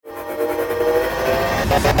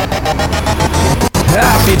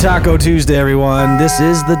Happy Taco Tuesday, everyone. This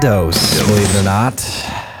is The Dose, believe it or not.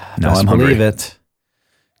 No, Best I'm believe hungry. it.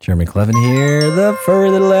 Jeremy Clevin here, the furry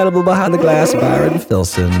little edible behind the glass, Byron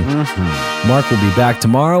Filson. Mark will be back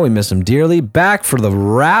tomorrow. We miss him dearly. Back for the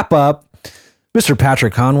wrap-up. Mr.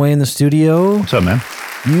 Patrick Conway in the studio. What's up, man?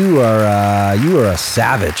 You are a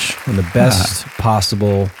savage in the best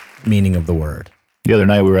possible meaning of the word. The other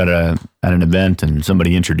night we were at an event and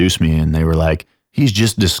somebody introduced me and they were like, "He's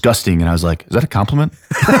just disgusting." And I was like, "Is that a compliment?"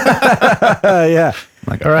 Yeah.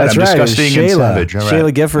 I'm like, all right, That's I'm right. disgusting and savage. All right.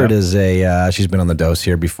 Shayla Gifford Yep. is she's been on the Dose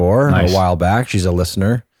here before Nice. a while back. She's a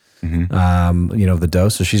listener, the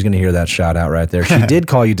Dose. So she's going to hear that shout out right there. She did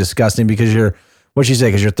call you disgusting because what'd she say?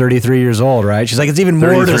 Because you're 33 years old, right? She's like, it's even more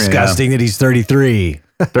 33, disgusting that he's 33.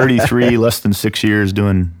 33, less than 6 years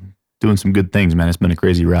doing some good things, man. It's been a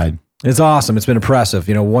crazy ride. It's awesome. It's been impressive.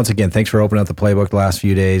 Once again, thanks for opening up the playbook the last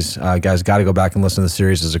few days. Guys, got to go back and listen to the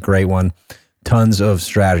series. It's a great one. Tons of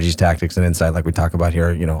strategies, tactics, and insight like we talk about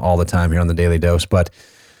here, all the time here on the Daily Dose. But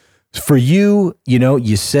for you,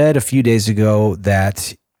 you said a few days ago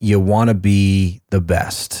that you want to be the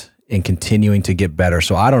best and continuing to get better.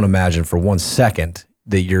 So I don't imagine for 1 second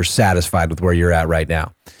that you're satisfied with where you're at right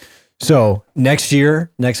now. So next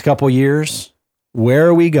year, next couple years, where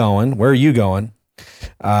are we going? Where are you going?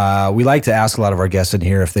 We like to ask a lot of our guests in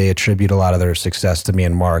here if they attribute a lot of their success to me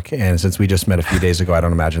and Mark. And since we just met a few days ago, I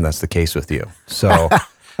don't imagine that's the case with you. So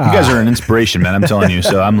You guys are an inspiration, man. I'm telling you.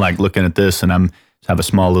 So I'm like looking at this and I have a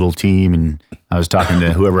small little team and I was talking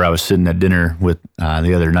to whoever I was sitting at dinner with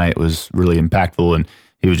the other night. Was really impactful. And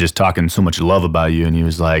he was just talking so much love about you. And he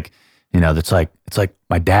was like, it's like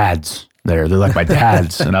my dad's there. They're like my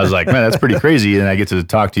dads. And I was like, man, that's pretty crazy. And I get to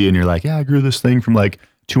talk to you and you're like, yeah, I grew this thing from like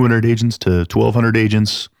 200 agents to 1,200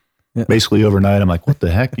 agents basically overnight. I'm like, what the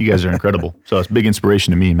heck? You guys are incredible. So it's a big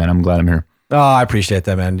inspiration to me, man. I'm glad I'm here. Oh, I appreciate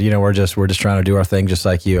that, man. We're just trying to do our thing just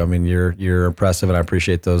like you. I mean, you're impressive and I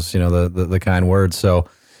appreciate those, the kind words. So,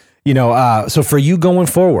 so for you going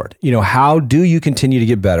forward, how do you continue to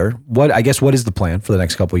get better? What is the plan for the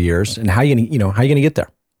next couple of years and how you going to get there?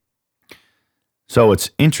 So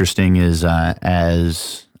what's interesting is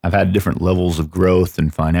as I've had different levels of growth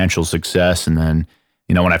and financial success. And then,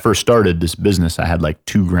 when I first started this business, I had like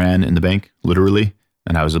 $2,000 in the bank, literally.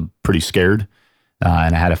 And I was pretty scared.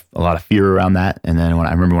 And I had a lot of fear around that. And then when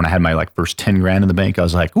I had my like first 10 grand in the bank, I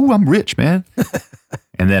was like, ooh, I'm rich, man.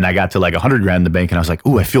 And then I got to like 100 grand in the bank and I was like,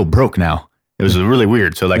 ooh, I feel broke now. It was really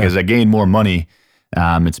weird. So like as I gained more money,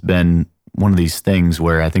 it's been one of these things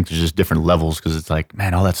where I think there's just different levels because it's like,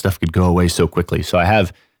 man, all that stuff could go away so quickly. So I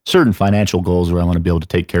have certain financial goals where I want to be able to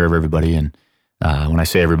take care of everybody. And when I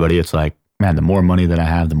say everybody, it's like, man, the more money that I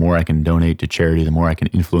have, the more I can donate to charity, the more I can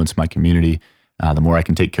influence my community, the more I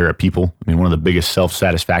can take care of people. I mean, one of the biggest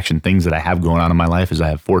self-satisfaction things that I have going on in my life is I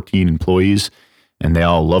have 14 employees and they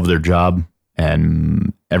all love their job.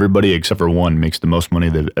 And everybody except for one makes the most money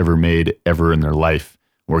they've ever made ever in their life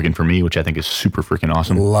working for me, which I think is super freaking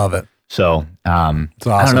awesome. Love it. So It's awesome.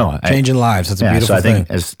 I don't know. Changing lives. That's a beautiful so I thing.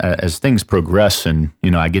 think as things progress and,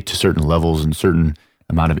 I get to certain levels and certain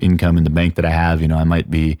amount of income in the bank that I have, I might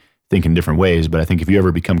be thinking different ways. But I think if you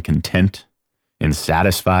ever become content and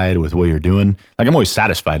satisfied with what you're doing, like I'm always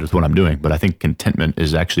satisfied with what I'm doing, but I think contentment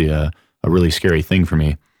is actually a really scary thing for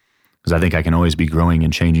me because I think I can always be growing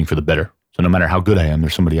and changing for the better. So no matter how good I am,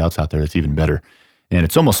 there's somebody else out there that's even better. And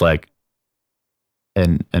it's almost like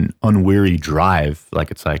an unweary drive. Like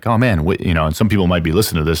it's like, oh man, and some people might be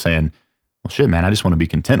listening to this saying, well, shit, man, I just want to be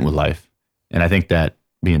content with life. And I think that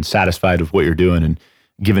being satisfied with what you're doing and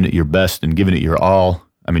giving it your best and giving it your all,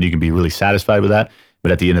 I mean, you can be really satisfied with that.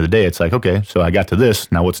 But at the end of the day, it's like, okay, so I got to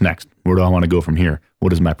this. Now what's next? Where do I want to go from here?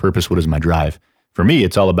 What is my purpose? What is my drive? For me,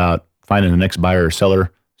 it's all about finding the next buyer or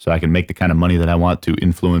seller so I can make the kind of money that I want to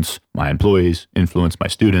influence my employees, influence my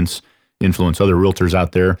students, influence other realtors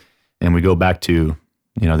out there. And we go back to,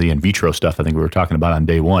 the in vitro stuff I think we were talking about on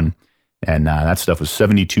day one. And that stuff was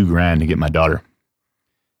 $72,000 to get my daughter.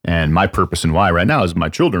 And my purpose and why right now is my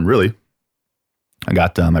children, really. I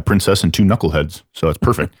got my princess and 2 knuckleheads, so it's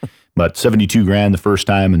perfect. But $72,000 the first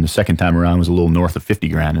time, and the second time around was a little north of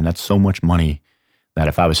 $50,000, and that's so much money that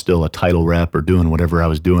if I was still a title rep or doing whatever I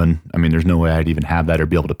was doing, I mean, there's no way I'd even have that or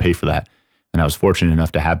be able to pay for that. And I was fortunate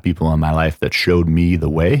enough to have people in my life that showed me the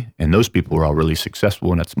way, and those people were all really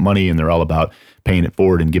successful, and it's money, and they're all about paying it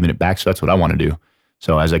forward and giving it back. So that's what I want to do.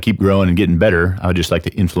 So as I keep growing and getting better, I would just like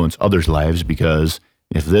to influence others' lives because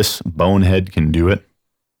if this bonehead can do it,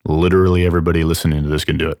 literally everybody listening to this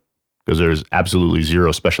can do it because there's absolutely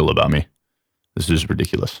zero special about me. This is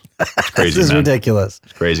ridiculous. It's crazy. This is ridiculous.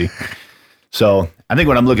 It's crazy. So I think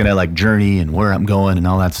when I'm looking at like journey and where I'm going and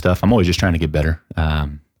all that stuff, I'm always just trying to get better. A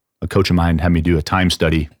coach of mine had me do a time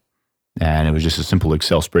study, and it was just a simple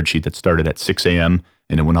Excel spreadsheet that started at 6 a.m.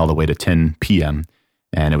 and it went all the way to 10 p.m.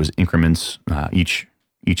 And it was increments. Each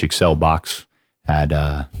Excel box had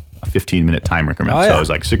a 15-minute time increment. So it was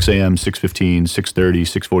like 6 a.m., 6:15, 6:30,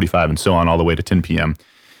 6:45, and so on, all the way to 10 p.m.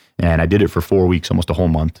 And I did it for 4 weeks, almost a whole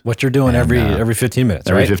month. What you're doing every 15 minutes,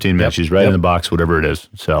 every right? 15 minutes. She's right in the box, whatever it is.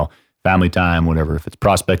 So family time, whatever. If it's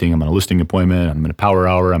prospecting, I'm on a listing appointment, I'm in a power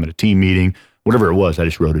hour, I'm at a team meeting, whatever it was, I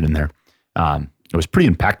just wrote it in there. It was pretty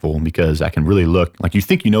impactful because I can really look, like you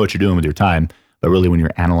think you know what you're doing with your time, but really when you're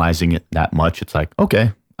analyzing it that much, it's like,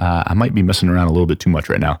 okay, I might be messing around a little bit too much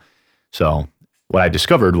right now. So what I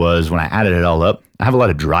discovered was when I added it all up, I have a lot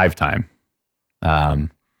of drive time. And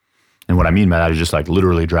what I mean by that is just like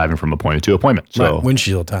literally driving from appointment to appointment. So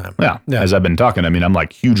windshield time. Yeah. As I've been talking, I mean, I'm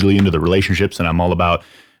like hugely into the relationships, and I'm all about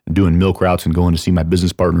doing milk routes and going to see my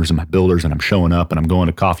business partners and my builders, and I'm showing up and I'm going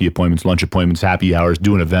to coffee appointments, lunch appointments, happy hours,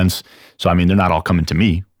 doing events. So, I mean, they're not all coming to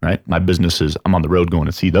me, right? My business is, I'm on the road going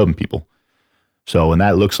to see them people. So when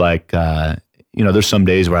that looks like, there's some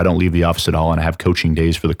days where I don't leave the office at all and I have coaching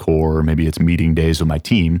days for the core, or maybe it's meeting days with my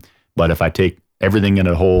team. But if I take everything in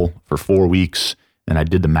a whole for 4 weeks and I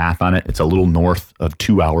did the math on it, it's a little north of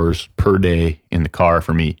 2 hours per day in the car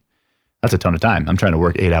for me. That's a ton of time. I'm trying to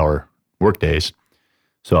work 8-hour work days.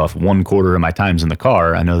 So if 1/4 of my time's in the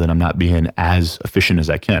car, I know that I'm not being as efficient as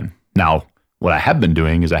I can. Now, what I have been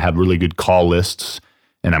doing is I have really good call lists,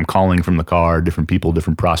 and I'm calling from the car, different people,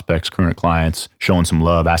 different prospects, current clients, showing some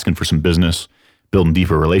love, asking for some business, building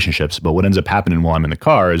deeper relationships. But what ends up happening while I'm in the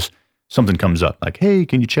car is something comes up like, hey,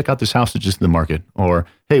 can you check out this house that's just in the market? Or,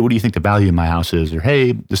 hey, what do you think the value of my house is? Or,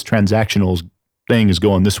 hey, this transactional thing is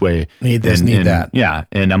going this way. Need this, need that. Yeah.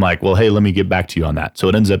 And I'm like, well, hey, let me get back to you on that. So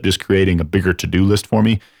it ends up just creating a bigger to-do list for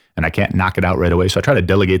me, and I can't knock it out right away. So I try to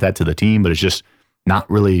delegate that to the team, but it's just not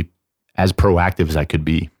really as proactive as I could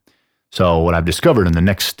be. So what I've discovered, and the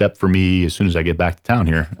next step for me, as soon as I get back to town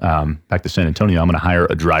here, back to San Antonio, I'm going to hire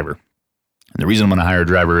a driver. And the reason I'm going to hire a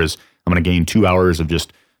driver is I'm going to gain 2 hours of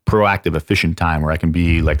just proactive, efficient time where I can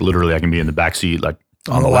be like, literally I can be in the backseat, like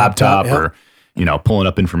on the laptop or, pulling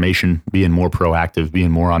up information, being more proactive, being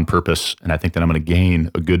more on purpose. And I think that I'm going to gain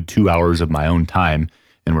a good 2 hours of my own time.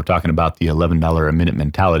 And we're talking about the $11 a minute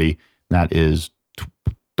mentality. That is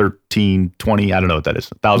 $1,320. I don't know what that is.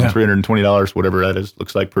 $1,320, whatever that is,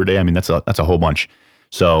 looks like per day. I mean, that's a whole bunch.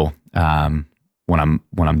 So when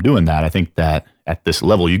I'm doing that, I think that at this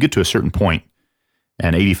level, you get to a certain point,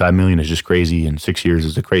 and 85 million is just crazy, and 6 years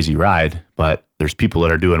is a crazy ride. But there's people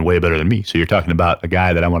that are doing way better than me. So you're talking about a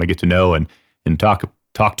guy that I want to get to know and talk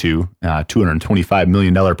to, $225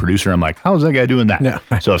 million producer. I'm like, how is that guy doing that?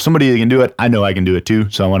 Yeah. So if somebody can do it, I know I can do it too.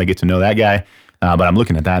 So I want to get to know that guy. But I'm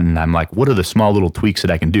looking at that and I'm like, what are the small little tweaks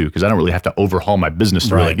that I can do? Because I don't really have to overhaul my business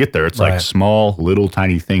to really get there. It's like small, little,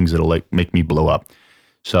 tiny things that'll like make me blow up.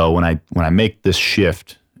 So when I make this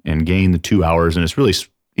shift and gain the 2 hours, and it's really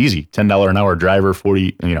easy, $10 an hour driver,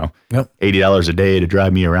 $80 a day to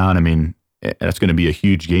drive me around. I mean, that's going to be a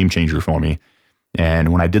huge game changer for me.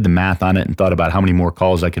 And when I did the math on it and thought about how many more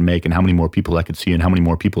calls I can make and how many more people I could see and how many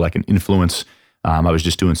more people I can influence, I was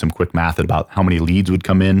just doing some quick math about how many leads would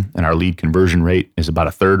come in, and our lead conversion rate is about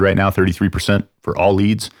a third right now, 33% for all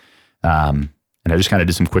leads. And I just kind of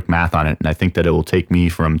did some quick math on it, and I think that it will take me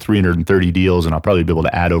from 330 deals, and I'll probably be able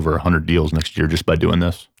to add over 100 deals next year just by doing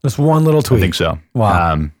this. Just one little tweak. I think so.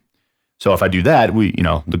 Wow. So if I do that,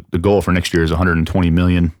 the goal for next year is 120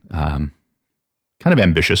 million. Kind of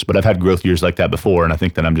ambitious, but I've had growth years like that before, and I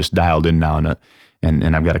think that I'm just dialed in now,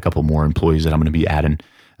 and I've got a couple more employees that I'm going to be adding.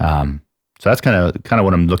 So that's kind of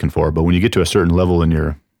what I'm looking for. But when you get to a certain level and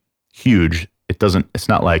you're huge, it's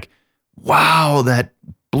not like, wow, that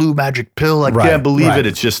blue magic pill, I can't believe it.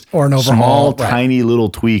 It's just small, tiny little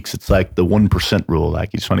tweaks. It's like the 1% rule.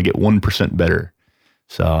 Like you just want to get 1% better.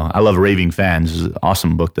 So I love Raving Fans. It's an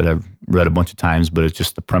awesome book that I've read a bunch of times, but it's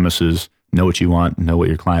just the premise is know what you want, know what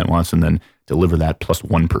your client wants, and then deliver that plus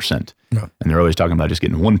 1%. Yeah. And they're always talking about just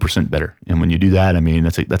getting 1% better. And when you do that, I mean,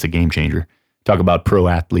 that's a game changer. Talk about pro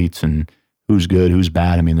athletes and who's good, who's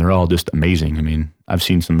bad. I mean, they're all just amazing. I mean, I've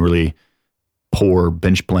seen some really poor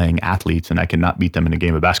bench playing athletes, and I cannot beat them in a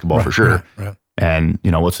game of basketball for sure. Right. And,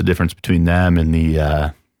 what's the difference between them and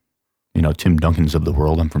the, Tim Duncans of the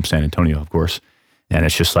world? I'm from San Antonio, of course. And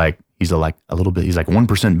it's just like, he's like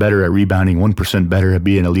 1% better at rebounding, 1% better at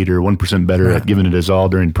being a leader, 1% better at giving it his all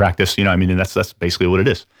during practice. And that's basically what it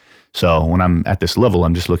is. So when I'm at this level,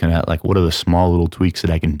 I'm just looking at like, what are the small little tweaks that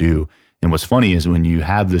I can do? And what's funny is when you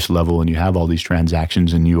have this level and you have all these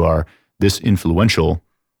transactions and you are this influential,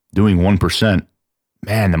 doing 1%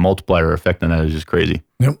 man, the multiplier effect on that is just crazy.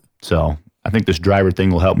 Yep. So I think this driver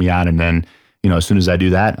thing will help me out. And then, as soon as I do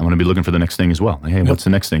that, I'm going to be looking for the next thing as well. Like, hey, what's the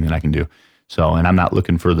next thing that I can do? So, and I'm not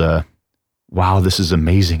looking for wow, this is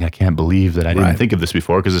amazing. I can't believe that I didn't think of this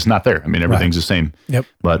before, because it's not there. I mean, everything's the same. Yep.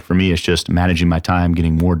 But for me, it's just managing my time,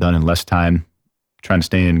 getting more done in less time, trying to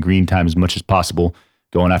stay in green time as much as possible,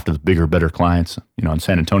 going after the bigger, better clients. In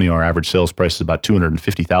San Antonio, our average sales price is about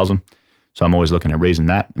 $250,000. So I'm always looking at raising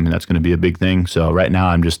that. I mean, that's going to be a big thing. So right now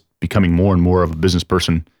I'm just becoming more and more of a business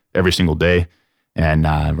person every single day. And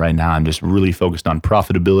right now I'm just really focused on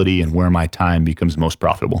profitability and where my time becomes most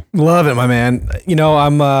profitable. Love it, my man.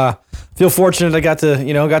 I'm feel fortunate I got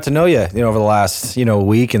to know you, over the last,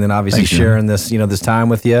 week, and then obviously sharing this, this time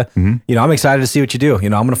with you. Mm-hmm. I'm excited to see what you do. I'm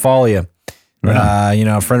going to follow you. Right.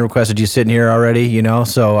 A friend requested you sitting here already,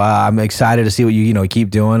 so I'm excited to see what you keep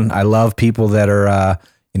doing. I love people that are,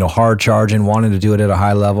 hard charging, wanting to do it at a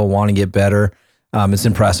high level, wanting to get better. It's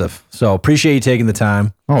impressive. So appreciate you taking the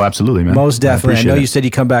time. Oh, absolutely, man. Most definitely. I know you said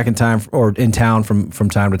you come back in time in town from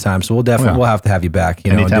time to time. So we'll definitely, we'll have to have you back.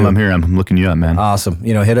 Anytime I'm here, I'm looking you up, man. Awesome.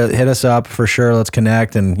 Hit us up for sure. Let's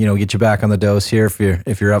connect and, get you back on the dose here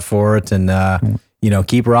if you're up for it. And,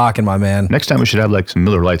 keep rocking, my man. Next time we should have like some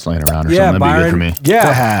Miller Lights laying around or something. That'd Byron, be good for me.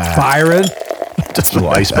 Yeah. Byron. Just a little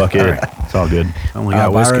ice bucket. It's all good.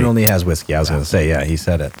 Byron only has whiskey. I was going to say, yeah, he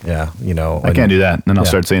said it. Yeah, I can't do that. Then I'll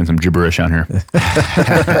start saying some gibberish on here.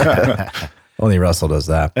 Only Russell does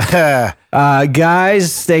that.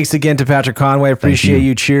 Guys, thanks again to Patrick Conway. Appreciate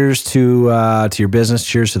you. Cheers to your business.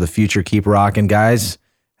 Cheers to the future. Keep rocking, guys.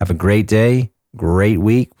 Have a great day. Great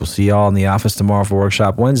week. We'll see y'all in the office tomorrow for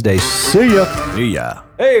Workshop Wednesday. See ya. See ya.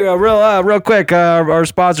 Hey, real quick, our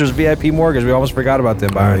sponsors, VIP Mortgage. We almost forgot about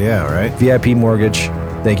them, Byron. Oh, yeah, right. VIP Mortgage.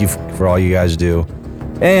 Thank you for all you guys do.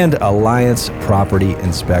 And Alliance Property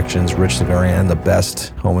Inspections. Rich Ligurian, the best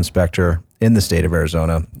home inspector in the state of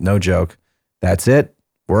Arizona. No joke. That's it.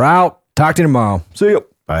 We're out. Talk to you tomorrow. See you.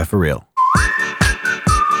 Bye for real.